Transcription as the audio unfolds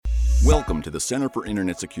Welcome to the Center for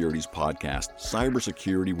Internet Security's podcast,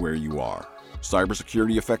 Cybersecurity Where You Are.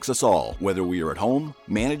 Cybersecurity affects us all, whether we are at home,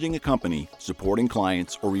 managing a company, supporting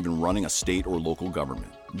clients, or even running a state or local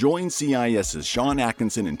government. Join CIS's Sean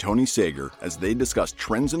Atkinson and Tony Sager as they discuss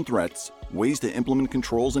trends and threats, ways to implement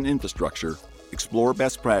controls and infrastructure, explore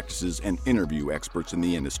best practices, and interview experts in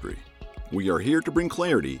the industry. We are here to bring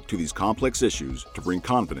clarity to these complex issues to bring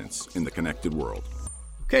confidence in the connected world.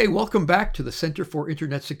 Okay, welcome back to the Center for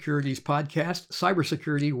Internet Security's podcast,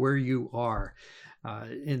 Cybersecurity Where You Are.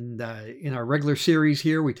 In our regular series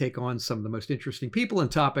here, we take on some of the most interesting people and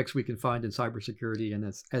topics we can find in cybersecurity. And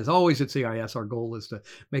as always at CIS, our goal is to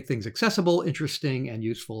make things accessible, interesting, and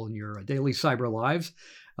useful in your daily cyber lives.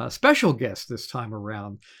 Special guest this time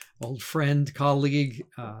around, old friend, colleague,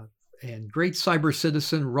 and great cyber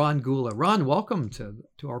citizen, Ron Gula. Ron, welcome to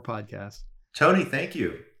our podcast. Tony, thank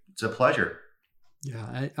you. It's a pleasure.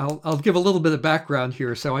 Yeah, I'll give a little bit of background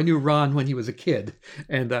here. So I knew Ron when he was a kid,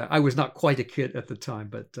 and I was not quite a kid at the time,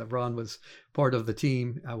 but Ron was part of the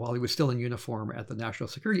team while he was still in uniform at the National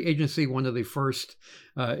Security Agency, one of the first,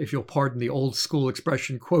 if you'll pardon the old school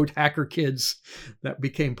expression, quote, hacker kids that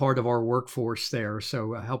became part of our workforce there.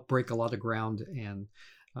 So helped break a lot of ground and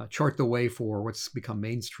chart the way for what's become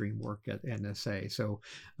mainstream work at NSA. So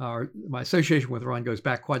my association with Ron goes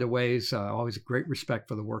back quite a ways. Always a great respect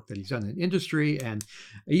for the work that he's done in industry, and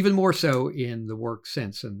even more so in the work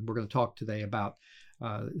since. And we're going to talk today about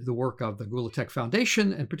the work of the Gula Tech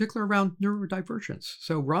Foundation, and particularly around neurodivergence.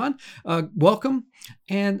 So Ron, welcome.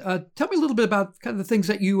 And tell me a little bit about kind of the things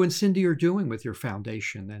that you and Cindy are doing with your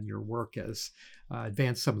foundation and your work as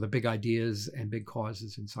advance some of the big ideas and big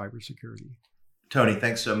causes in cybersecurity. Tony,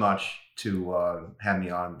 thanks so much to have me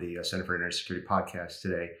on the Center for Internet Security podcast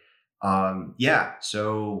today.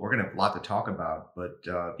 So we're going to have a lot to talk about. But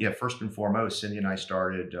first and foremost, Cindy and I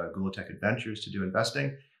started Gula Tech Adventures to do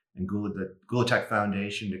investing, and the Gula Tech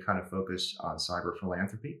Foundation to kind of focus on cyber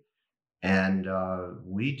philanthropy. And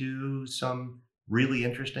we do some really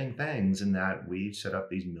interesting things in that we set up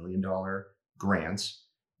these $1 million grants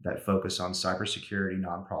that focus on cybersecurity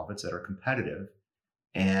nonprofits that are competitive.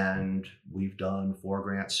 And we've done 4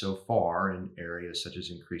 grants so far in areas such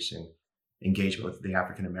as increasing engagement with the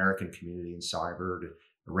African American community in cyber, to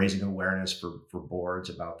raising awareness for boards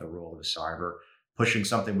about the role of cyber, pushing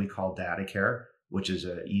something we call data care, which is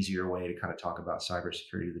an easier way to kind of talk about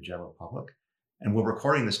cybersecurity to the general public. And we're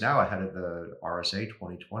recording this now ahead of the RSA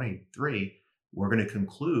 2023. We're going to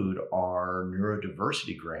conclude our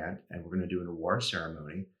Neurodiversity grant, and we're going to do an award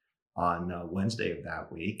ceremony on Wednesday of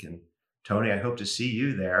that week. And Tony, I hope to see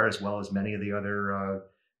you there, as well as many of the other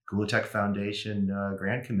Gula Tech Foundation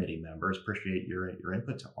grant committee members. Appreciate your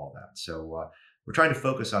input to all that. So we're trying to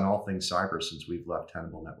focus on all things cyber since we've left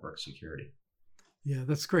Tenable Network Security. Yeah,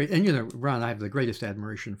 that's great. And, Ron, I have the greatest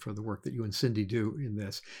admiration for the work that you and Cindy do in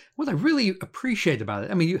this. What I really appreciate about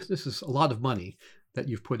it, this is a lot of money that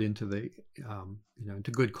you've put into the,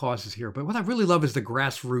 into good causes here. But what I really love is the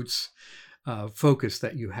grassroots focus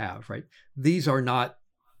that you have, right? These are not,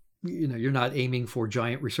 you're not aiming for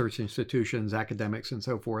giant research institutions, academics, and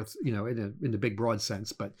so forth, in the big broad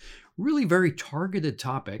sense, but really very targeted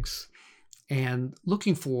topics and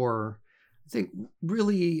looking for, I think,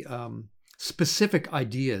 really specific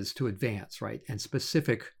ideas to advance, right? And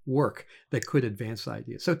specific work that could advance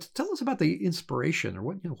ideas. So tell us about the inspiration,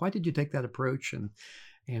 or why did you take that approach, and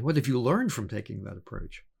what have you learned from taking that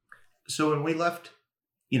approach? So when we left,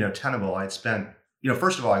 Tenable, I'd spent,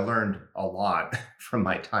 first of all, I learned a lot from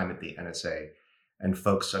my time at the NSA and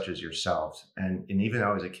folks such as yourselves. And even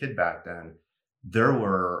though I was a kid back then, there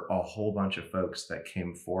were a whole bunch of folks that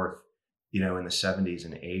came forth, in the 70s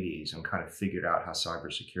and 80s and kind of figured out how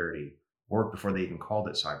cybersecurity worked before they even called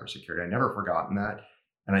it cybersecurity. I've never forgotten that.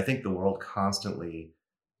 And I think the world constantly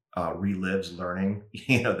relives learning,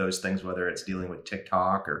 those things, whether it's dealing with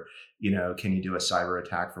TikTok or, can you do a cyber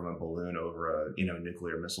attack from a balloon over a,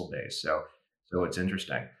 nuclear missile base? So it's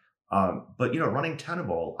interesting. But running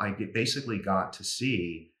Tenable, I basically got to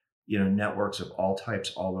see, networks of all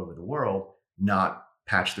types all over the world not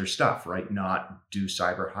patch their stuff, right? Not do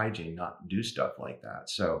cyber hygiene, not do stuff like that.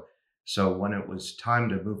 So when it was time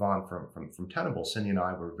to move on from Tenable, Cindy and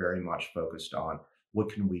I were very much focused on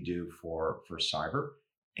what can we do for cyber.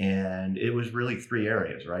 And it was really 3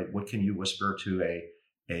 areas, right? What can you whisper to a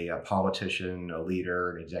politician, a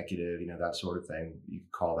leader, an executive, that sort of thing. You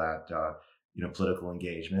could call that, political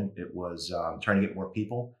engagement. It was trying to get more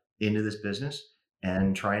people into this business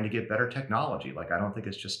and trying to get better technology. Like, I don't think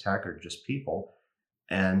it's just tech or just people.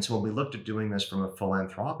 And so when we looked at doing this from a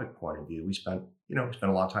philanthropic point of view, we spent a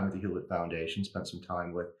lot of time with the Hewlett Foundation, spent some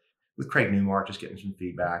time with Craig Newmark, just getting some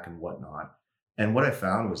feedback and whatnot. And what I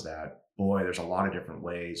found was that boy, there's a lot of different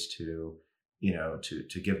ways to,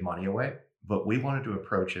 to give money away. But we wanted to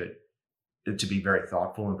approach it to be very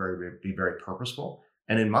thoughtful and be very purposeful.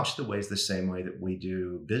 And in much the ways, the same way that we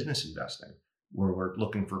do business investing, where we're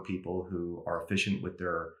looking for people who are efficient with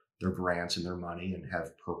their grants and their money and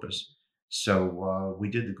have purpose. So we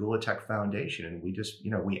did the Gula Tech Foundation, and we just,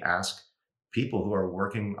 we ask people who are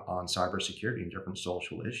working on cybersecurity and different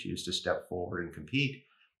social issues to step forward and compete.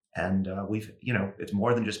 And it's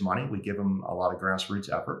more than just money. We give them a lot of grassroots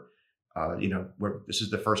effort. This is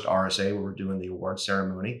the first RSA where we're doing the award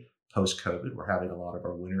ceremony post-COVID. We're having a lot of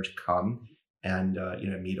our winners come and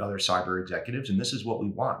meet other cyber executives, and this is what we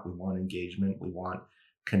want. We want engagement, we want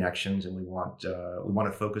connections, and we want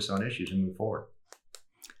to focus on issues and move forward.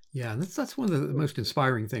 Yeah, and that's one of the most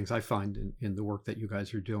inspiring things I find in the work that you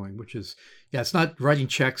guys are doing, which is, it's not writing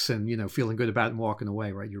checks and feeling good about it and walking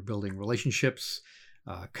away, right? You're building relationships,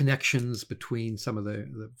 connections between some of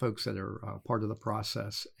the folks that are part of the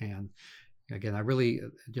process. And again, I really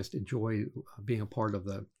just enjoy being a part of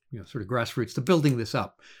the sort of grassroots to building this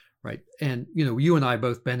up, right? And you and I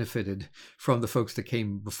both benefited from the folks that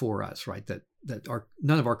came before us, right? That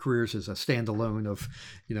none of our careers is a standalone of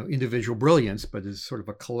individual brilliance, but is sort of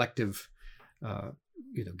a collective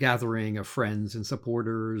gathering of friends and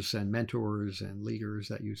supporters and mentors and leaders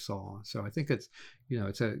that you saw. So I think it's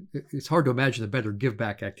it's hard to imagine a better give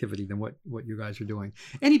back activity than what you guys are doing.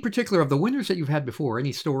 Any particular of the winners that you've had before,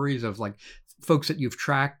 any stories of like folks that you've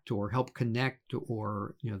tracked or helped connect,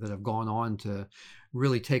 or that have gone on to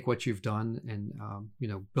really take what you've done and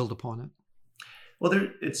build upon it? Well,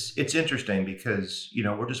 it's interesting because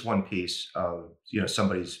we're just one piece of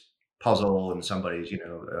somebody's puzzle and somebody's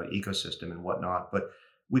ecosystem and whatnot. But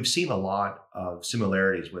we've seen a lot of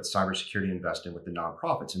similarities with cybersecurity investing with the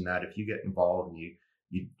nonprofits, in that if you get involved and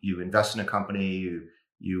you invest in a company,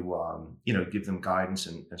 you give them guidance,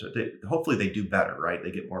 and so hopefully they do better, right?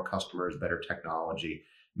 They get more customers, better technology,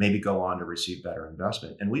 maybe go on to receive better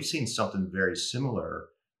investment. And we've seen something very similar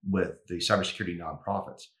with the cybersecurity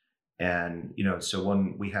nonprofits. And so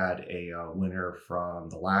when we had a winner from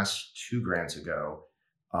the last 2 grants ago,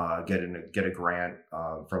 get a grant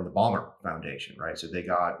from the Ballmer Foundation, right? So they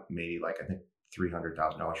got maybe I think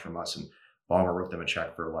 $300,000 from us, and Ballmer wrote them a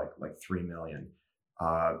check for like $3 million.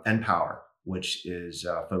 Empower, which is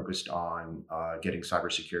focused on getting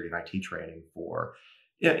cybersecurity and IT training for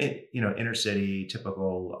inner city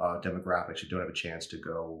typical demographics who don't have a chance to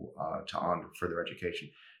go on further education.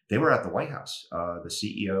 They were at the White House. The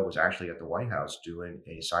CEO was actually at the White House doing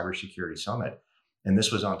a cybersecurity summit. And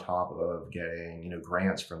this was on top of getting,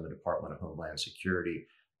 grants from the Department of Homeland Security,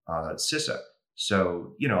 CISA.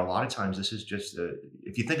 So, a lot of times this is just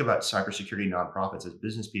if you think about cybersecurity nonprofits as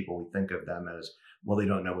business people, we think of them as, well, they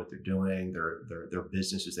don't know what they're doing. They're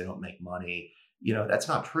businesses. They don't make money. That's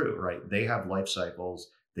not true, right? They have life cycles.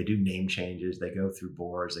 They do name changes. They go through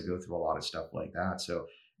boards. They go through a lot of stuff like that. So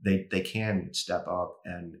they can step up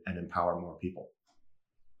and empower more people.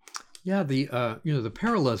 Yeah, the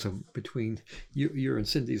parallelism between your and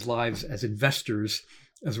Cindy's lives as investors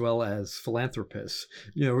as well as philanthropists,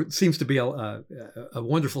 it seems to be a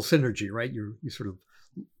wonderful synergy, right? You sort of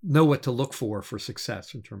know what to look for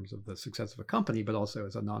success in terms of the success of a company, but also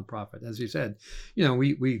as a nonprofit. As you said, we're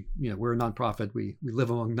a nonprofit. We live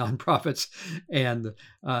among nonprofits, and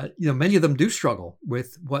many of them do struggle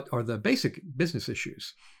with what are the basic business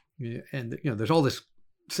issues, and there's all this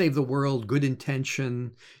save the world, good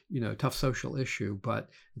intention, tough social issue. But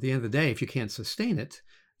at the end of the day, if you can't sustain it,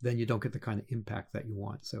 then you don't get the kind of impact that you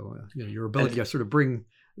want. So, your ability to sort of bring,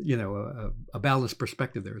 a balanced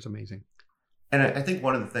perspective there is amazing. And I think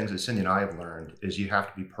one of the things that Cindy and I have learned is you have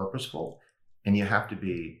to be purposeful and you have to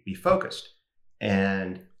be focused.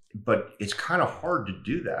 But it's kind of hard to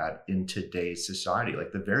do that in today's society.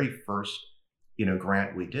 Like the very first,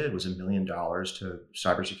 grant we did was $1 million to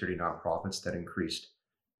cybersecurity nonprofits that increased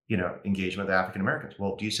engagement with African Americans.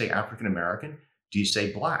 Well, do you say African American? Do you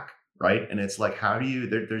say Black? Right? And it's like, how do you?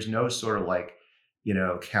 There's no sort of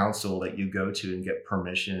council that you go to and get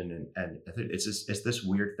permission, and it's this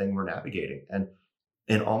weird thing we're navigating. And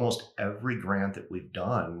in almost every grant that we've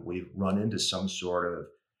done, we've run into some sort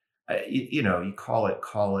of, you call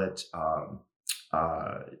it.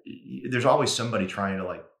 There's always somebody trying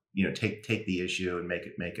to take the issue and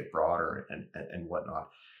make it broader and whatnot.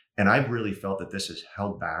 And I really felt that this has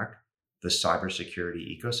held back the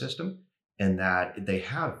cybersecurity ecosystem, and that they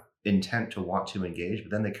have intent to want to engage,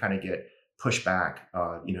 but then they kind of get pushed back,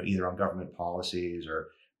 either on government policies or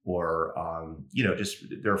just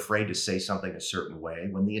they're afraid to say something a certain way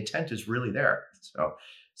when the intent is really there.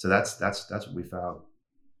 So that's what we found.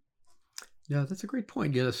 Yeah, that's a great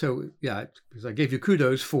point. So yeah, because I gave you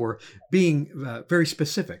kudos for being very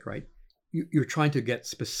specific, right? You're trying to get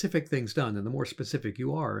specific things done, and the more specific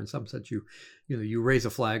you are, in some sense, you raise a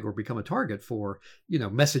flag or become a target for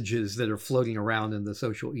messages that are floating around in the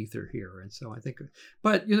social ether here. And so I think,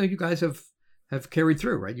 but you guys have carried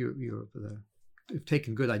through, right? You've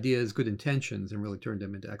taken good ideas, good intentions, and really turned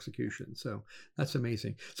them into execution. So that's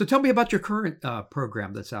amazing. So tell me about your current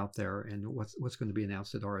program that's out there, and what's going to be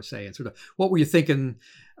announced at RSA, and sort of what were you thinking,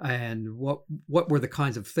 and what were the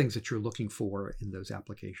kinds of things that you're looking for in those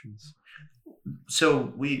applications?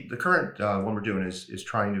 So the current one we're doing is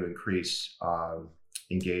trying to increase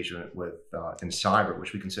engagement with in cyber,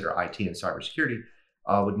 which we consider IT and cybersecurity,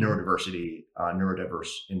 with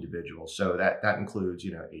neurodiverse individuals. So that includes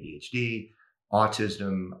ADHD,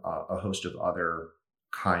 autism, a host of other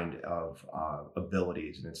kind of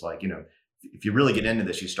abilities. And it's like, if you really get into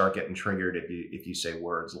this, you start getting triggered if you say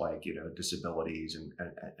words like, disabilities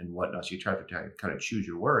and whatnot. So you try to kind of choose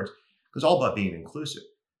your words, because it's all about being inclusive.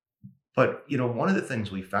 But, one of the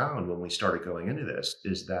things we found when we started going into this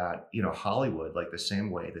is that, Hollywood, like the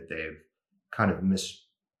same way that they've kind of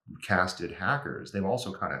miscasted hackers, they've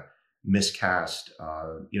also kind of miscast,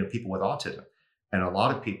 people with autism. And a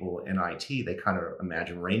lot of people in IT, they kind of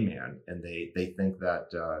imagine Rain Man, and they think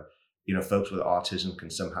that, folks with autism can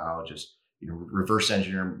somehow just, reverse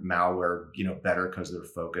engineer malware, better because they're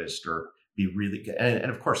focused, or be really good.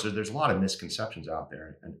 And of course, there's a lot of misconceptions out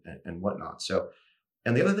there and whatnot. So,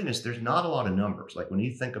 and the other thing is there's not a lot of numbers. Like when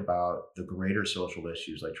you think about the greater social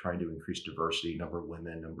issues, like trying to increase diversity, number of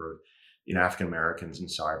women, number of, African Americans in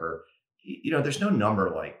cyber, there's no number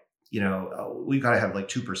like, we've got to have like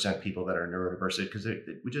 2% people that are neurodiverse, because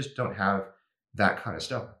we just don't have that kind of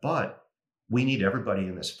stuff. But we need everybody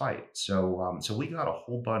in this fight. So we got a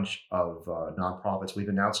whole bunch of nonprofits. We've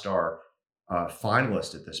announced our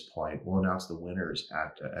finalists at this point. We'll announce the winners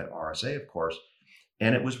at RSA, of course.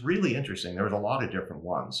 And it was really interesting. There was a lot of different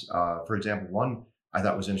ones. For example, one I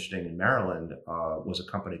thought was interesting in Maryland was a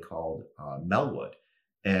company called Melwood.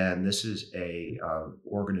 And this is a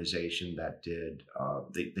organization that did,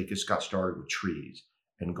 they just got started with trees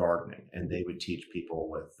and gardening. And they would teach people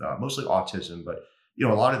with mostly autism. But, a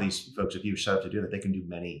lot of these folks, if you set up to do that, they can do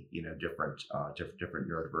many, different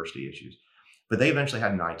neurodiversity issues. But they eventually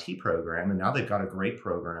had an IT program. And now they've got a great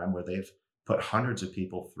program where they've put hundreds of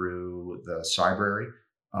people through the Cybrary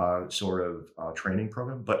training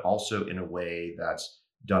program, but also in a way that's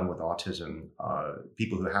done with autism,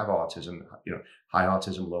 people who have autism, high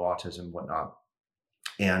autism, low autism, whatnot.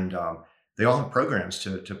 And they all have programs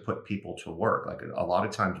to put people to work. Like a lot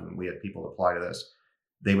of times when we had people apply to this,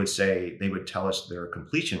 they would tell us their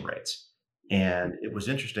completion rates. And it was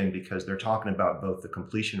interesting because they're talking about both the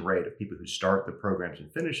completion rate of people who start the programs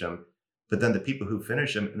and finish them, but then the people who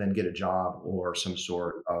finish them and then get a job or some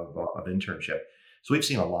sort of internship. So we've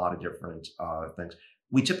seen a lot of different things.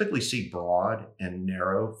 We typically see broad and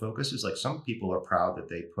narrow focuses. Like some people are proud that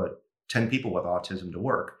they put 10 people with autism to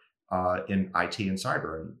work in IT and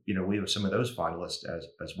cyber. And, we have some of those finalists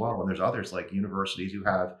as well. And there's others like universities who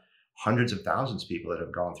have hundreds of thousands of people that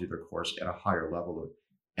have gone through their course at a higher level of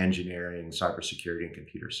engineering, cybersecurity, and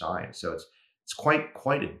computer science. So it's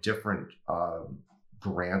quite a different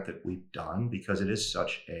grant that we've done, because it is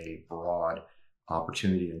such a broad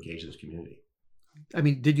opportunity to engage this community. I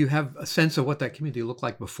mean, did you have a sense of what that community looked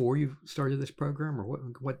like before you started this program, or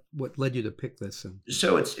what led you to pick this?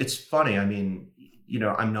 So it's funny. I mean,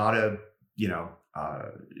 I'm not an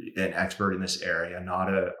expert in this area, not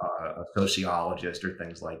a sociologist or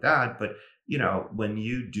things like that. But, when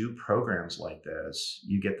you do programs like this,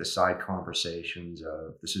 you get the side conversations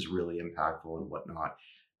of this is really impactful and whatnot.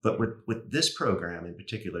 But with this program in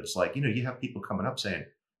particular, it's like, you have people coming up saying,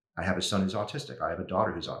 I have a son who's autistic. I have a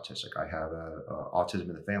daughter who's autistic. I have autism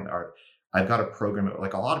in the family. Or I've got a program.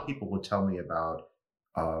 Like a lot of people would tell me about,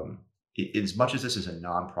 as much as this is a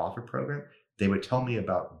nonprofit program, they would tell me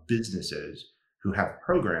about businesses who have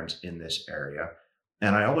programs in this area.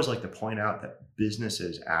 And I always like to point out that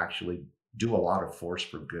businesses actually do a lot of force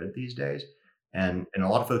for good these days. And a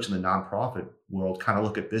lot of folks in the nonprofit world kind of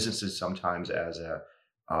look at businesses sometimes as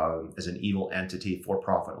an evil entity, for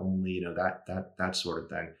profit only, that sort of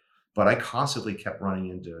thing. But I constantly kept running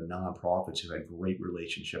into nonprofits who had great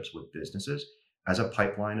relationships with businesses as a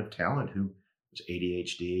pipeline of talent who was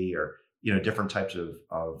ADHD or different types of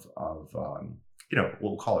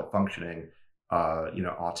we'll call it functioning,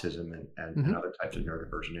 autism and other types of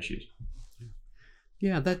neurodivergent issues.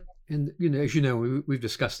 Yeah, and as we've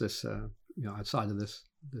discussed this outside of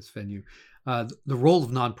this venue, the role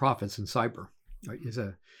of nonprofits in cyber, right,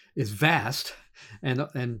 is vast,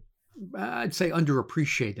 and I'd say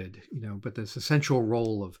underappreciated, but this essential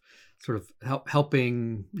role of sort of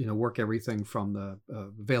helping, work everything from the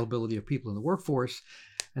availability of people in the workforce.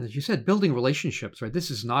 And as you said, building relationships, right? This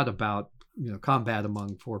is not about, combat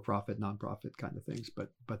among for-profit, nonprofit kind of things,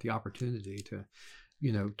 but the opportunity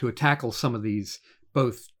to, to tackle some of these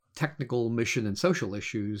both technical, mission, and social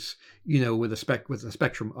issues, with a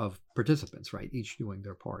spectrum of participants, right? Each doing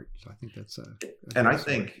their part. So I think that's and I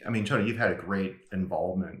think, Tony, you've had a great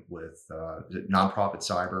involvement with nonprofit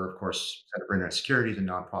cyber. Of course, Center for Internet Security is a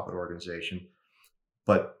nonprofit organization,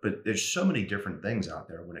 but there's so many different things out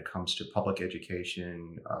there when it comes to public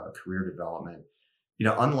education, career development.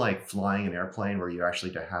 Unlike flying an airplane where you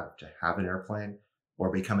actually have to have an airplane,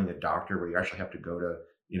 or becoming a doctor where you actually have to go to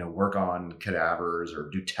work on cadavers or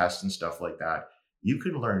do tests and stuff like that. You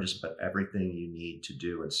can learn just about everything you need to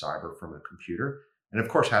do in cyber from a computer. And of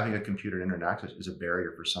course, having a computer and internet access is a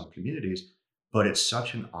barrier for some communities, but it's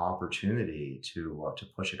such an opportunity to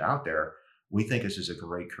push it out there. We think this is a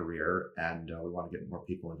great career, and we want to get more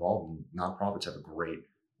people involved. And nonprofits have a great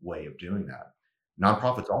way of doing that.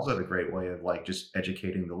 Nonprofits also have a great way of just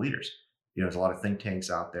educating the leaders. There's a lot of think tanks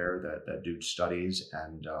out there that do studies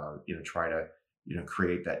and try to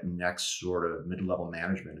create that next sort of mid-level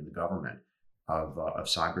management in the government of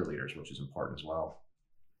cyber leaders, which is important as well.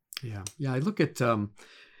 Yeah. I look at,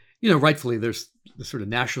 rightfully there's the sort of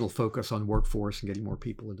national focus on workforce and getting more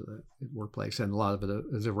people into the workplace. And a lot of it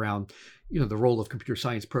is around, the role of computer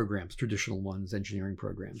science programs, traditional ones, engineering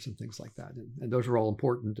programs and things like that. And those are all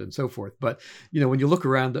important and so forth. But, when you look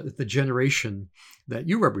around at the generation that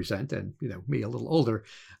you represent and, me a little older,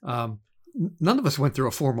 none of us went through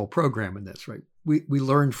a formal program in this, right? We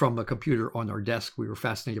learned from a computer on our desk. We were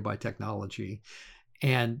fascinated by technology.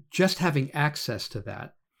 And just having access to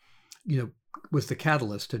that, was the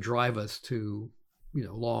catalyst to drive us to,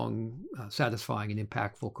 long, satisfying and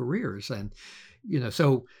impactful careers. And,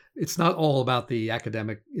 so it's not all about the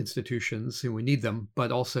academic institutions who we need them,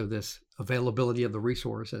 but also this availability of the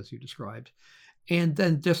resource, as you described. And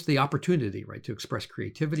then just the opportunity, right, to express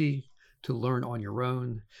creativity, to learn on your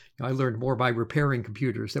own. I learned more by repairing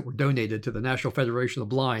computers that were donated to the National Federation of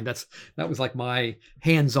the Blind. That was like my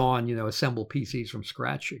hands-on, assemble PCs from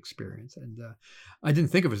scratch experience. And I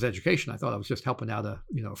didn't think of it as education. I thought I was just helping out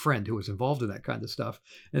a friend who was involved in that kind of stuff.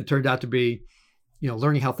 And it turned out to be,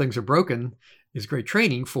 learning how things are broken is great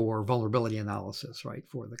training for vulnerability analysis, right?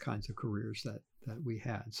 For the kinds of careers that we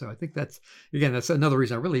had. So I think that's another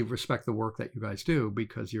reason I really respect the work that you guys do,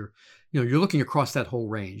 because you're looking across that whole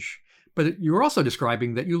range. But you're also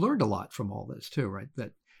describing that you learned a lot from all this too, right?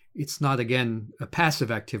 That it's not, again, a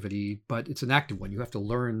passive activity, but it's an active one. You have to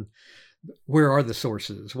learn, where are the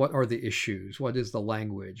sources? What are the issues? What is the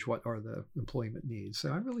language? What are the employment needs?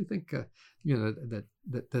 So I really think,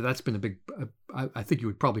 that's been a big, I think you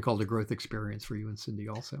would probably call it a growth experience for you and Cindy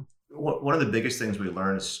also. One of the biggest things we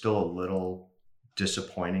learned is still a little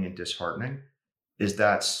disappointing and disheartening, is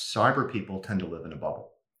that cyber people tend to live in a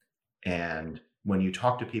bubble. And when you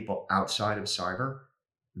talk to people outside of cyber,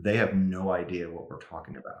 they have no idea what we're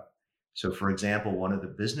talking about. So for example, one of the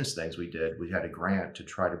business things we did, we had a grant to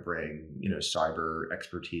try to bring, cyber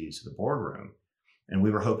expertise to the boardroom. And we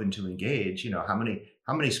were hoping to engage, how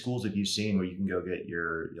many schools have you seen where you can go get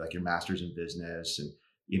your master's in business and,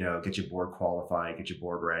 get your board qualified, get your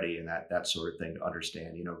board ready and that sort of thing to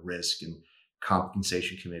understand, risk and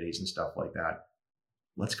compensation committees and stuff like that.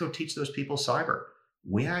 Let's go teach those people cyber.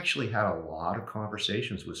 We actually had a lot of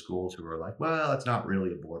conversations with schools who were like, well, it's not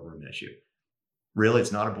really a boardroom issue. Really,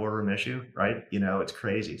 it's not a boardroom issue, right? It's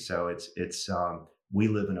crazy. So it's we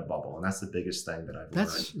live in a bubble, and that's the biggest thing that I've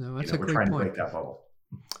learned. That's a great point. We're trying to break that bubble.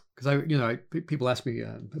 Because people ask me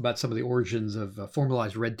about some of the origins of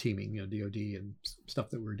formalized red teaming, DoD and stuff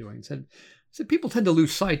that we're doing. I said people tend to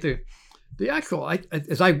lose sight. The actual,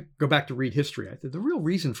 as I go back to read history, I think the real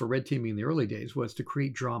reason for red teaming in the early days was to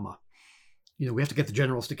create drama. We have to get the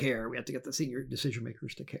generals to care. We have to get the senior decision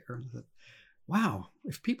makers to care. Wow,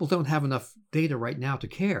 if people don't have enough data right now to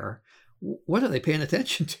care, what are they paying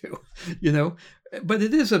attention to? But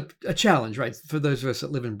it is a challenge, right? For those of us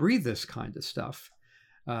that live and breathe this kind of stuff.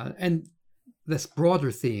 And this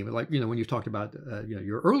broader theme, like, when you talked about,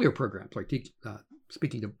 your earlier programs, like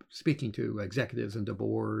speaking to executives and to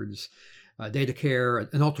boards, data care,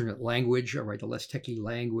 an alternate language, right? A less techie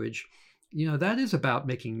language, that is about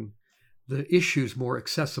making the issues more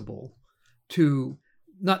accessible to,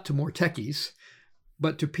 not to more techies,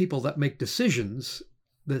 but to people that make decisions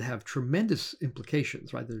that have tremendous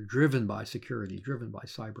implications, right? That are driven by security, driven by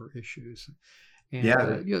cyber issues. And,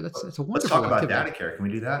 that's a wonderful Let's talk about activity. data care. Can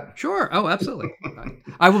we do that? Sure. Oh, absolutely.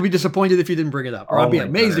 I will be disappointed if you didn't bring it up, or I'll be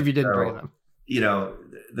amazed if you didn't bring it up.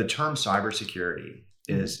 the term cybersecurity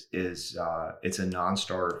is it's a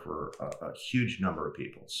non-starter for a huge number of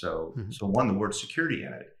people. So one, the word security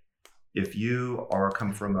in it. If you are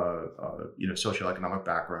come from a socioeconomic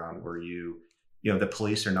background where the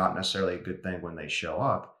police are not necessarily a good thing when they show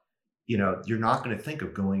up, you're not going to think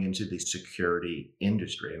of going into the security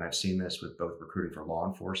industry. And I've seen this with both recruiting for law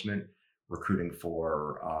enforcement, recruiting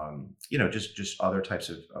for just other types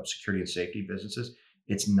of security and safety businesses.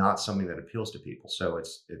 It's not something that appeals to people. So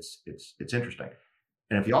it's interesting.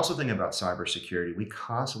 And if you also think about cybersecurity, we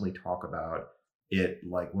constantly talk about it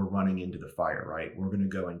like we're running into the fire, right? We're going to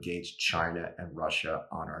go engage China and Russia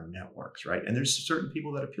on our networks, right? And there's certain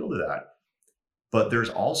people that appeal to that. But there's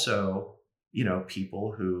also,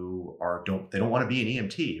 people who they don't want to be an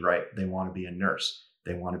EMT, right? They want to be a nurse.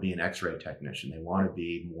 They want to be an X-ray technician. They want to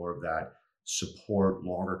be more of that support,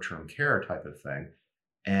 longer term care type of thing.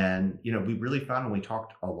 And, we really found when we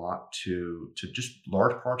talked a lot to just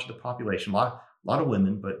large parts of the population, a lot of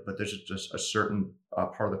women, but there's just a certain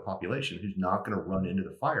part of the population who's not going to run into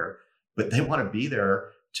the fire, but they want to be there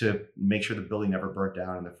to make sure the building never burnt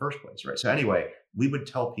down in the first place, right? So anyway, we would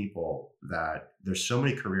tell people that there's so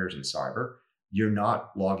many careers in cyber. You're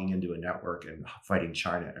not logging into a network and fighting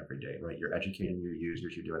China every day, right? You're educating your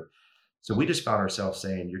users, you're doing. So we just found ourselves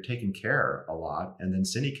saying, you're taking care a lot. And then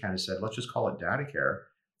Cindy kind of said, let's just call it data care.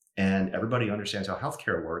 And everybody understands how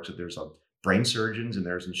healthcare works. If there's brain surgeons and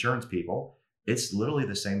there's insurance people, it's literally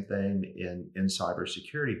the same thing in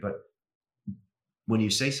cybersecurity. But when you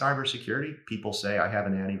say cybersecurity, people say, I have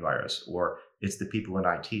an antivirus, or it's the people in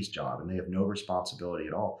IT's job and they have no responsibility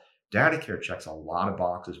at all. Data care checks a lot of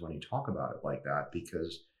boxes when you talk about it like that,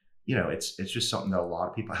 because, it's just something that a lot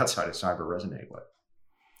of people outside of cyber resonate with.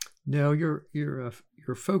 No, you're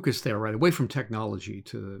focused there, right, away from technology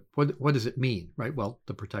to what does it mean, right? Well,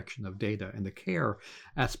 the protection of data and the care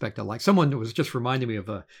aspect. Like someone was just reminding me of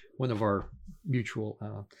one of our mutual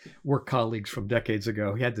work colleagues from decades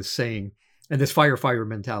ago. He had this saying, and this firefighter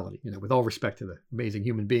mentality, with all respect to the amazing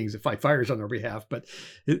human beings that fight fires on our behalf, but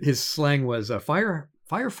his slang was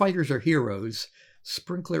firefighters are heroes,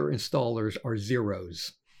 sprinkler installers are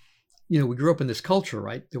zeros. We grew up in this culture,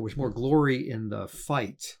 right? There was more glory in the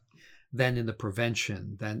fight than in the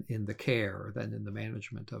prevention, than in the care, than in the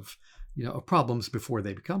management of problems before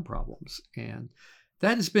they become problems. And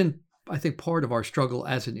that has been, I think, part of our struggle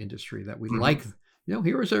as an industry, that we like,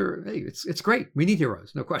 heroes are, hey, it's great. We need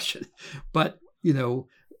heroes, no question. But,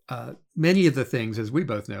 many of the things, as we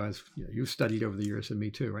both know, as you've studied over the years and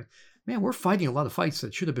me too, right? Man, we're fighting a lot of fights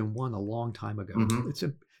that should have been won a long time ago. It's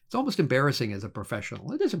almost embarrassing as a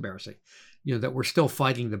professional. It is embarrassing, that we're still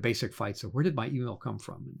fighting the basic fights of where did my email come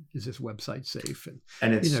from? And is this website safe?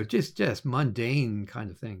 And it's, just mundane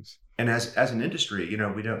kind of things. And as an industry,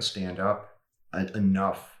 we don't stand up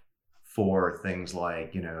enough for things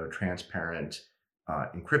like, transparent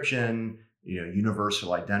encryption,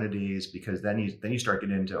 universal identities, because then you start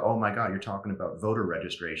getting into, oh my God, you're talking about voter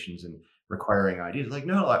registrations and requiring IDs. Like,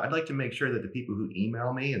 no, I'd like to make sure that the people who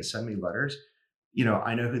email me and send me letters,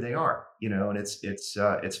 I know who they are, and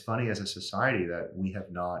it's funny as a society that we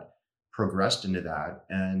have not progressed into that.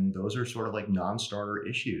 And those are sort of like non-starter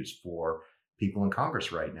issues for people in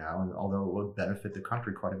Congress right now. And although it would benefit the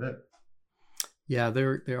country quite a bit. Yeah,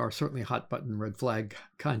 there are certainly hot button red flag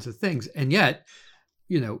kinds of things. And yet,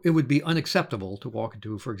 it would be unacceptable to walk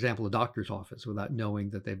into, for example, a doctor's office without knowing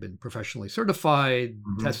that they've been professionally certified,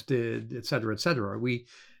 tested, et cetera, et cetera.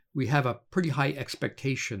 We have a pretty high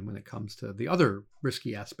expectation when it comes to the other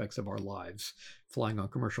risky aspects of our lives, flying on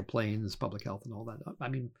commercial planes, public health, and all that. I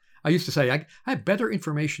mean, I used to say I have better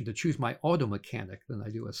information to choose my auto mechanic than I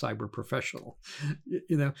do a cyber professional.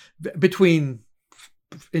 Between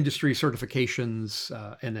industry certifications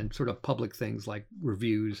and then sort of public things like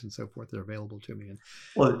reviews and so forth that are available to me. And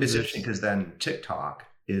well, it's interesting because then TikTok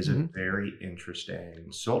is a very interesting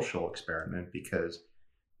social experiment because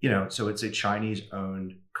so it's a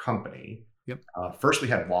Chinese-owned company. Yep. First, we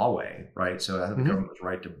had Huawei, right? So I think the government was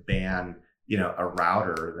right to ban, a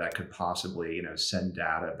router that could possibly, send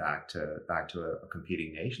data back to a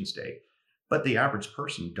competing nation state. But the average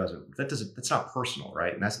person that's not personal,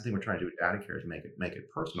 right? And that's the thing we're trying to do with data care is make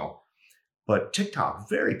it personal. But TikTok,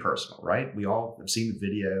 very personal, right? We all have seen the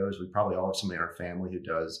videos. We probably all have somebody in our family who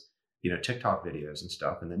does, TikTok videos and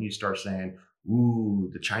stuff. And then you start saying, ooh,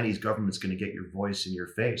 the Chinese government's going to get your voice in your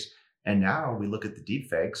face. And now we look at the deep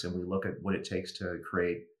fakes and we look at what it takes to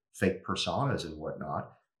create fake personas and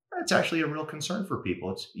whatnot. It's actually a real concern for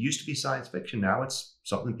people. It used to be science fiction. Now it's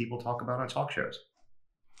something people talk about on talk shows.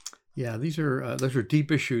 Yeah, those are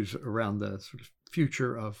deep issues around the sort of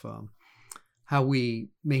future of how we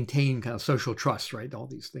maintain kind of social trust, right? All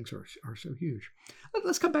these things are so huge.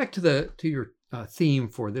 Let's come back to your theme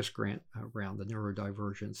for this grant around the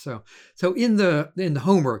neurodivergence. So in the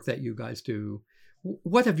homework that you guys do,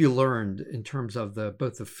 what have you learned in terms of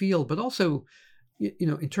both the field, but also,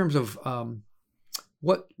 in terms of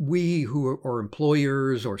what we who are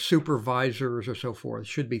employers or supervisors or so forth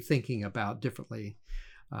should be thinking about differently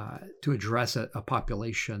to address a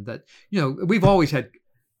population that, we've always had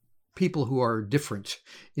people who are different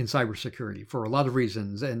in cybersecurity for a lot of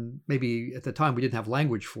reasons. And maybe at the time we didn't have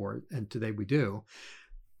language for it, and today we do.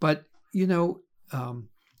 But,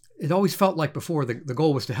 it always felt like before the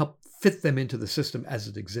goal was to help fit them into the system as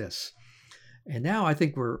it exists. And now I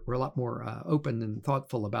think we're a lot more open and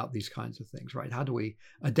thoughtful about these kinds of things, right? How do we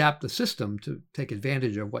adapt the system to take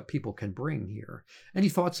advantage of what people can bring here? Any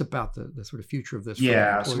thoughts about the sort of future of this?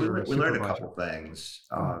 Yeah, so we learned a couple things.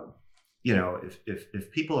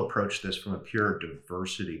 If people approach this from a pure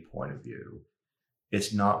diversity point of view,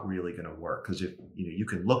 it's not really going to work, because if you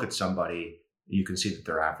can look at somebody, you can see that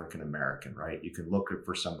they're African American, right? You can look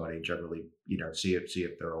for somebody generally, see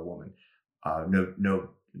if they're a woman. No.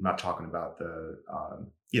 I'm not talking about the,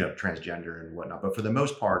 transgender and whatnot, but for the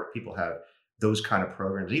most part, people have those kind of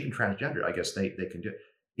programs. Even transgender, I guess they can do it.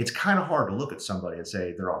 It's kind of hard to look at somebody and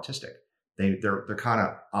say they're autistic. They're kind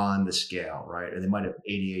of on the scale, right? Or they might have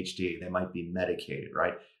ADHD. They might be medicated,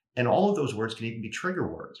 right? And all of those words can even be trigger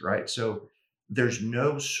words, right? So there's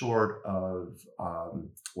no sort of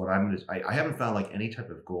I haven't found like any type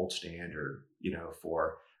of gold standard,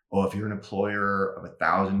 for, if you're an employer of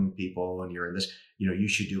 1,000 people and you're in this, you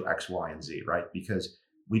should do X, Y, and Z, right? Because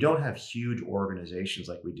we don't have huge organizations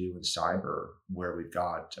like we do in cyber, where we've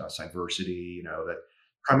got Cybersecurity, that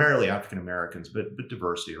primarily African Americans, but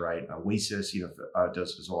diversity, right? WESIS,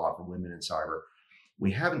 does a lot for women in cyber.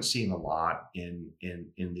 We haven't seen a lot in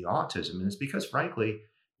the autism, and it's because, frankly,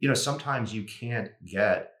 sometimes you can't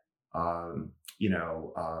get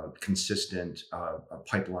consistent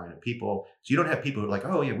pipeline of people. So you don't have people who are like,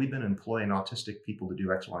 oh yeah, we've been employing autistic people to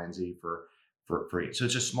do X, Y, and Z for so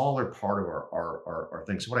it's a smaller part of our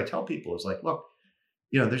thing. So what I tell people is like, look,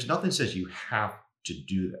 there's nothing that says you have to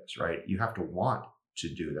do this, right? You have to want to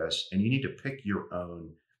do this, and you need to pick your own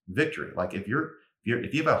victory. Like if you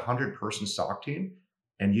have a 100-person SOC team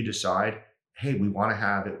and you decide, hey, we want to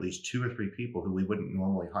have at least 2 or 3 people who we wouldn't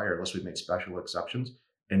normally hire unless we made special exceptions,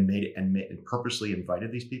 and purposely invited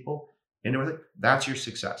these people into everything, that's your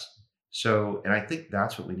success. So, and I think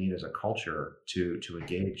that's what we need as a culture to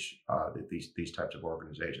engage these types of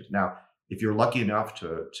organizations. Now, if you're lucky enough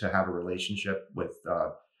to have a relationship with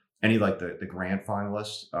any like the grant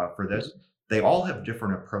finalists for this, they all have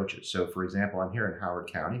different approaches. So, for example, I'm here in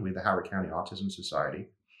Howard County. We have the Howard County Autism Society,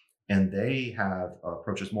 and they have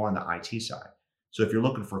approaches more on the IT side. So, if you're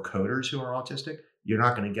looking for coders who are autistic, you're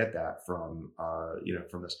not going to get that from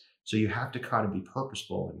this. So you have to kind of be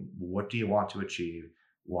purposeful in what do you want to achieve?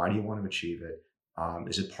 Why do you want to achieve it?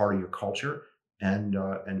 Is it part of your culture? And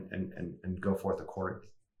go forth accordingly.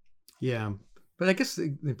 Yeah, but I guess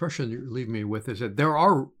the impression you leave me with is that there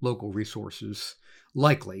are local resources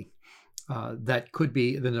likely that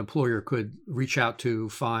an employer could reach out to,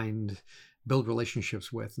 build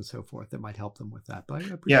relationships with, and so forth, that might help them with that. But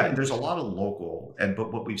there's a lot of local,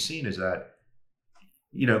 but what we've seen is that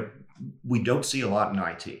we don't see a lot in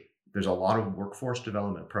IT. There's a lot of workforce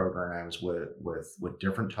development programs with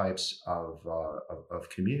different types of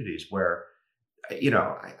communities where,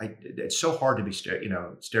 it's so hard to be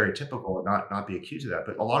stereotypical and not be accused of that.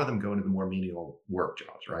 But a lot of them go into the more menial work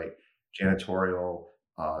jobs, right? Janitorial,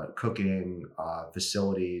 cooking,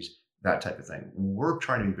 facilities, that type of thing. We're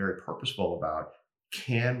trying to be very purposeful about,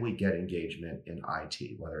 can we get engagement in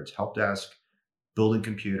IT, whether it's help desk, building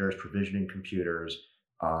computers, provisioning computers,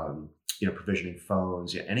 provisioning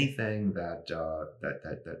phones, anything that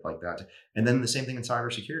like that. And then the same thing in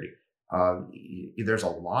cybersecurity. There's a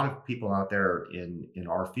lot of people out there in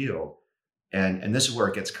our field, and this is where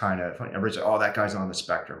it gets kind of funny. Everybody's like, oh, that guy's on the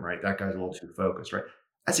spectrum, right? That guy's a little too focused, right?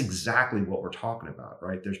 That's exactly what we're talking about,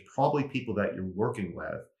 right? There's probably people that you're working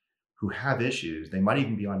with who have issues. They might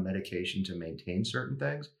even be on medication to maintain certain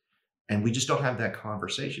things, and we just don't have that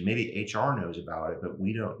conversation. Maybe HR knows about it, but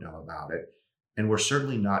we don't know about it. And we're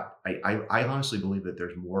certainly not, I honestly believe that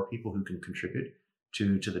there's more people who can contribute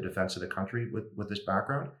to the defense of the country with this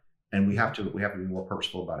background. And we have to be more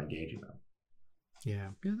purposeful about engaging them.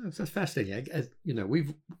 Yeah, that's fascinating. We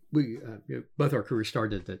both our careers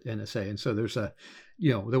started at NSA, and so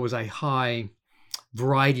there was a high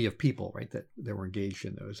variety of people, right, that were engaged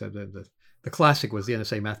in those. The classic was the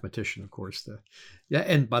NSA mathematician, of course.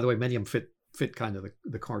 And by the way, many of them fit fit kind of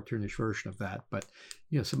the cartoonish version of that. But,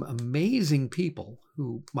 some amazing people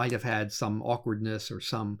who might have had some awkwardness or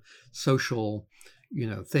some social,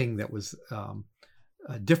 thing that was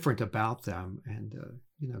different about them. And,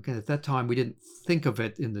 again, at that time, we didn't think of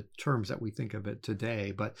it in the terms that we think of it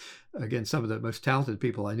today. But again, some of the most talented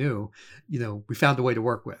people I knew, we found a way to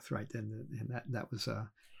work with, right? And that was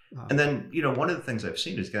and then, one of the things I've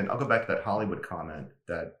seen is, again, I'll go back to that Hollywood comment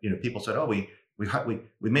that, people said, oh, we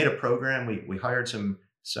made a program, we hired some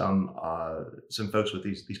folks with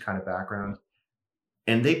these kind of backgrounds,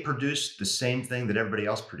 and they produced the same thing that everybody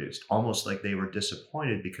else produced, almost like they were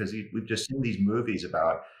disappointed because we've just seen these movies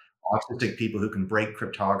about autistic people who can break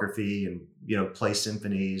cryptography and, play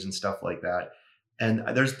symphonies and stuff like that. And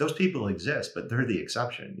those people exist, but they're the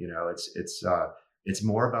exception. It's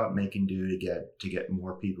more about making do to get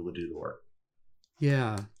more people to do the work.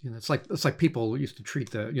 Yeah, it's like people used to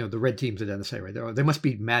treat the red teams at NSA, right? They must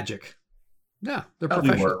be magic. Yeah, they're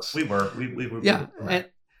professionals. We were.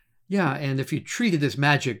 Yeah, and if you treat it as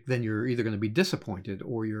magic, then you're either going to be disappointed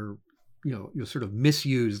or you'll sort of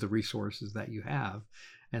misuse the resources that you have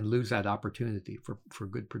and lose that opportunity for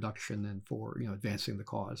good production and for advancing the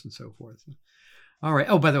cause and so forth. All right.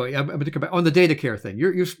 Oh, by the way, I'm going to come back on the data care thing.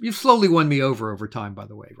 You've slowly won me over time, by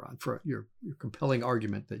the way, Ron, for your compelling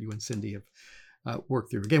argument that you and Cindy have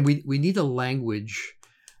worked through. Again, we need a language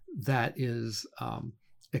that is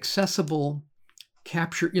accessible,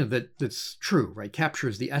 that's true, right?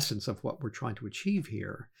 Captures the essence of what we're trying to achieve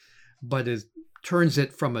here, but turns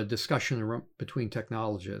it from a discussion between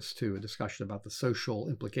technologists to a discussion about the social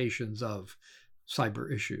implications of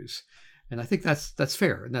cyber issues. And I think that's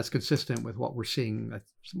fair, and that's consistent with what we're seeing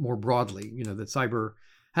more broadly. That cyber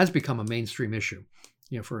has become a mainstream issue.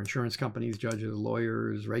 For insurance companies, judges,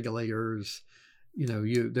 lawyers, regulators.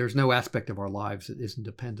 There's no aspect of our lives that isn't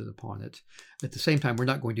dependent upon it. At the same time, we're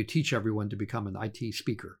not going to teach everyone to become an IT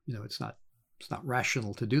speaker. It's not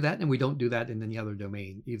rational to do that, and we don't do that in any other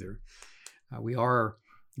domain either.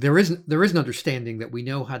 There is an understanding that we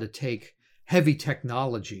know how to take heavy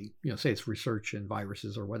technology, say it's research in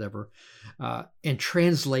viruses or whatever, and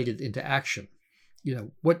translate it into action.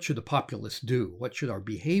 What should the populace do? What should our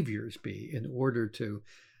behaviors be in order to,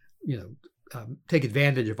 take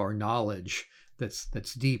advantage of our knowledge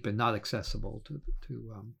that's deep and not accessible to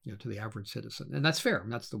the average citizen? And that's fair.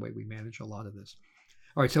 And that's the way we manage a lot of this.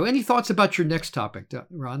 All right. So any thoughts about your next topic,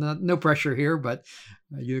 Ron? No pressure here, but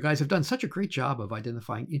you guys have done such a great job of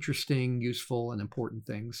identifying interesting, useful, and important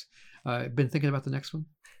things. Been thinking about the next one?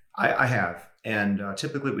 I have. And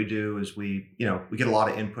typically what we do is we get a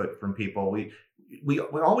lot of input from people. We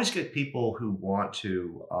always get people who want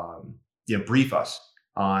to, brief us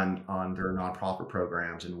on their nonprofit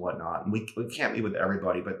programs and whatnot. And we can't meet with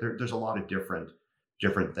everybody, but there's a lot of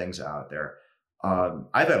different things out there.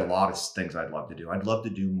 I've had a lot of things I'd love to do. I'd love to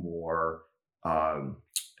do more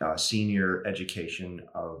senior education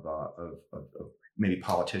of maybe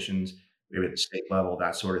politicians, maybe at the state level,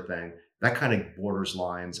 that sort of thing. That kind of borders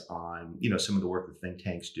lines on some of the work that think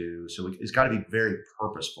tanks do. So it's got to be very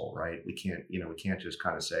purposeful, right? We can't just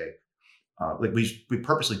kind of say like we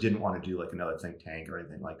purposely didn't want to do like another think tank or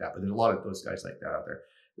anything like that. But there's a lot of those guys like that out there.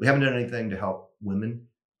 We haven't done anything to help women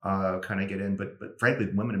kind of get in, but frankly,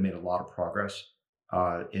 women have made a lot of progress.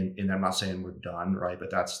 In I'm not saying we're done, right? But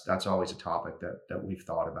that's always a topic that we've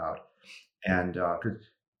thought about, and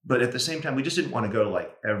but at the same time, we just didn't want to go to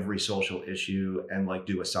like every social issue and like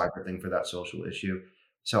do a cyber thing for that social issue.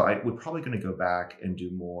 So we're probably going to go back and do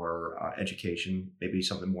more education, maybe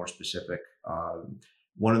something more specific.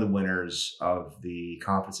 One of the winners of the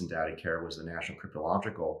conference in data care was the National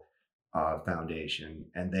Cryptological Foundation,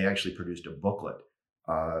 and they actually produced a booklet,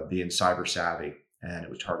 being cyber savvy, and it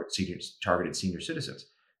was targeted senior citizens,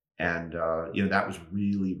 and that was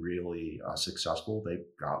really, really successful. They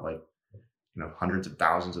got like hundreds of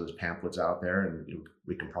thousands of those pamphlets out there, and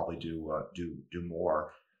we can probably do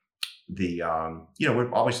more.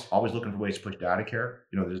 We're always looking for ways to push data care.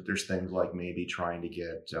 There's things like maybe trying to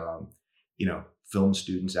get film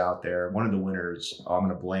students out there. One of the winners, I'm going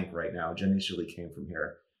to blank right now. Jen initially came from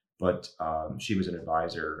here, but she was an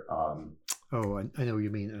advisor. Oh, I know what you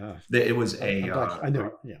mean. It was I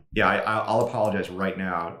know. Yeah. Yeah. I'll apologize right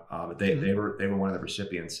now. But they were one of the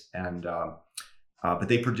recipients, and but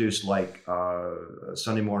they produced like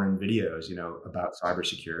Sunday morning videos, about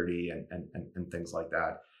cybersecurity and things like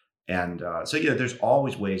that. And so there's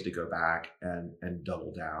always ways to go back and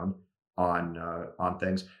double down on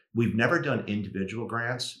things. We've never done individual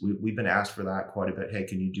grants. We've been asked for that quite a bit. Hey,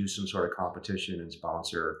 can you do some sort of competition and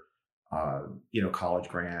sponsor college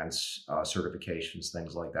grants, certifications,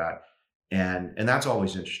 things like that. And that's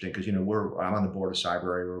always interesting because, I'm on the board of Cyber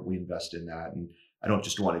where we invest in that. And I don't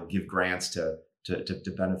just want to give grants to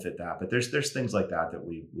benefit that, but there's things like that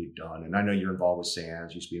we've done. And I know you're involved with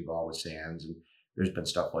SANS, used to be involved with SANS, and there's been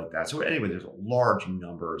stuff like that. So anyway, there's large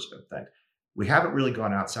numbers of things. We haven't really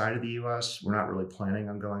gone outside of the U.S. We're not really planning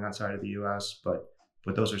on going outside of the U.S., but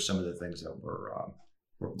those are some of the things that we're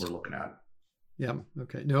looking at. Yeah.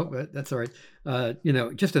 Okay. No, that's all right.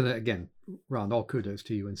 Just again, Ron, all kudos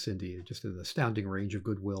to you and Cindy. Just an astounding range of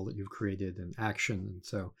goodwill that you've created and action. And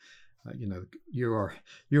so, you're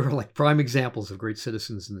like prime examples of great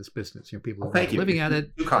citizens in this business. People who are living at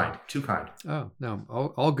it. Too kind. Oh no,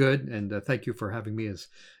 all good. And thank you for having me as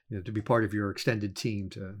to be part of your extended team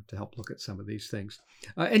to help look at some of these things.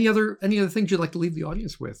 Any other things you'd like to leave the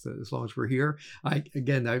audience with as long as we're here? I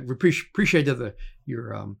appreciated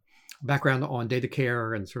your background on data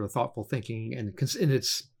care and sort of thoughtful thinking, and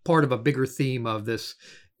it's part of a bigger theme of this.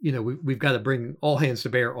 We've got to bring all hands to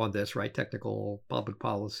bear on this, right? Technical, public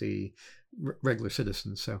policy, regular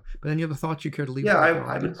citizens. So, but any other thoughts you care to leave? Yeah,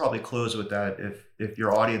 I would probably close with that. If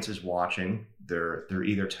your audience is watching, they're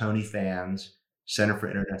either Tony fans, Center for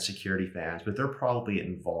Internet Security fans, but they're probably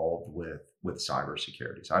involved with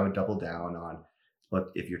cybersecurity. So I would double down on,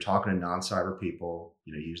 look, if you're talking to non-cyber people,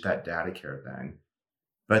 use that data care thing.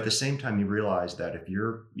 But at the same time, you realize that if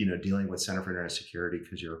you're, dealing with Center for Internet Security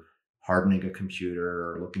because you're hardening a computer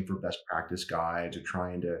or looking for best practice guides or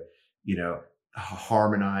trying to,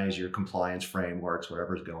 harmonize your compliance frameworks,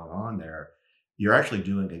 whatever's going on there, you're actually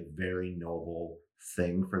doing a very noble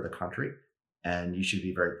thing for the country. And you should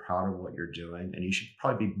be very proud of what you're doing. And you should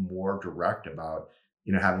probably be more direct about,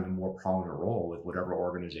 having a more prominent role with whatever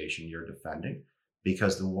organization you're defending,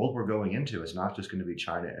 because the world we're going into is not just going to be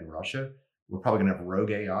China and Russia. We're probably going to have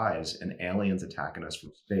rogue AIs and aliens attacking us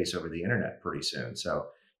from space over the internet pretty soon. So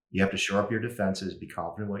you have to shore up your defenses, be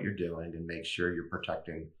confident in what you're doing, and make sure you're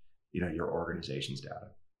protecting, your organization's data.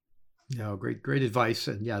 No, great advice.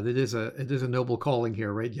 And yeah, it is a noble calling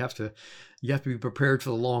here, right? You have to be prepared for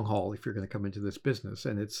the long haul if you're going to come into this business.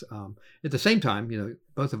 And it's at the same time,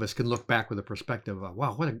 both of us can look back with a perspective of,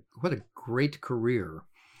 wow, what a great career.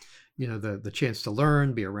 The chance to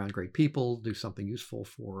learn, be around great people, do something useful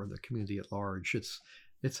for the community at large.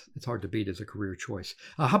 It's hard to beat as a career choice.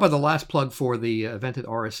 How about the last plug for the event at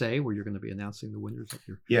RSA, where you're going to be announcing the winners of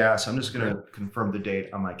your? Yeah, so I'm just going to confirm the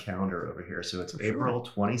date on my calendar over here. So it's April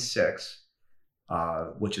 26th,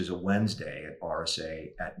 which is a Wednesday at RSA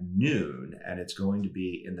at noon, and it's going to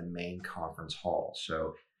be in the main conference hall.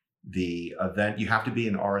 So the event, you have to be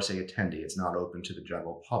an RSA attendee. It's not open to the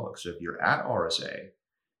general public. So if you're at RSA,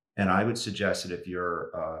 and I would suggest that if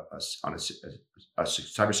you're on a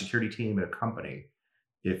cybersecurity team at a company,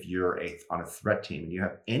 if you're on a threat team and you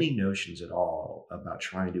have any notions at all about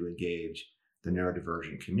trying to engage the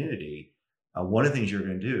neurodivergent community, one of the things you're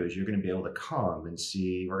going to do is you're going to be able to come and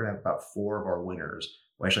see, we're going to have about 4 of our winners.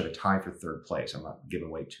 We actually have a tie for 3rd place. I'm not giving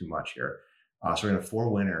away too much here. So we're going to have 4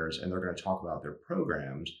 winners, and they're going to talk about their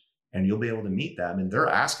programs, and you'll be able to meet them, and they're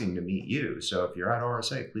asking to meet you. So if you're at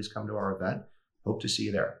RSA, please come to our event. Hope to see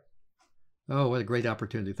you there. Oh, what a great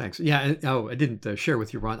opportunity! Thanks. Yeah. I didn't share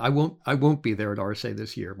with you, Ron. I won't be there at RSA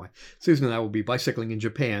this year. Susan and I will be bicycling in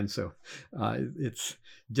Japan, so it's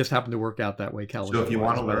just happened to work out that way. So if you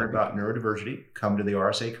want to learn about neurodiversity, come to the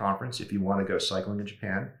RSA conference. If you want to go cycling in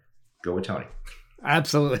Japan, go with Tony.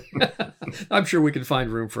 Absolutely. I'm sure we can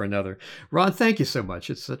find room for another. Ron, thank you so much.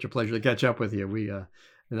 It's such a pleasure to catch up with you.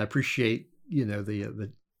 And I appreciate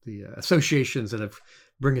the associations that have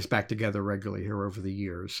bring us back together regularly here over the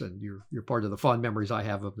years. And you're part of the fond memories I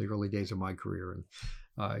have of the early days of my career. And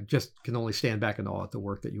I just can only stand back in awe at the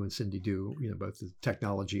work that you and Cindy do, both in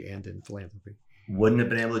technology and in philanthropy. Wouldn't have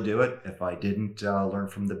been able to do it if I didn't learn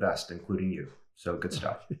from the best, including you. So good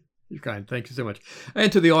stuff. You're kind. Thank you so much.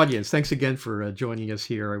 And to the audience, thanks again for joining us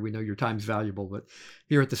here. We know your time's valuable, but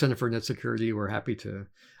here at the Center for Net Security, we're happy to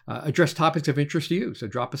address topics of interest to you. So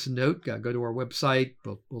drop us a note, go to our website.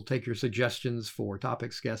 We'll take your suggestions for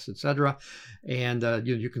topics, guests, etc. And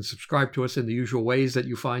you can subscribe to us in the usual ways that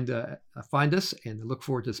you find us. And I look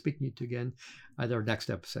forward to speaking to you again at our next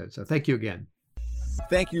episode. So thank you again.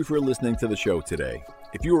 Thank you for listening to the show today.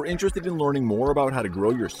 If you are interested in learning more about how to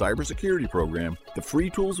grow your cybersecurity program, the free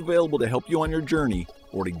tools available to help you on your journey,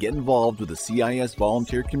 or to get involved with the CIS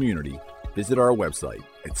volunteer community, visit our website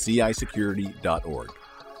at cisecurity.org.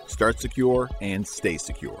 Start secure and stay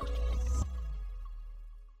secure.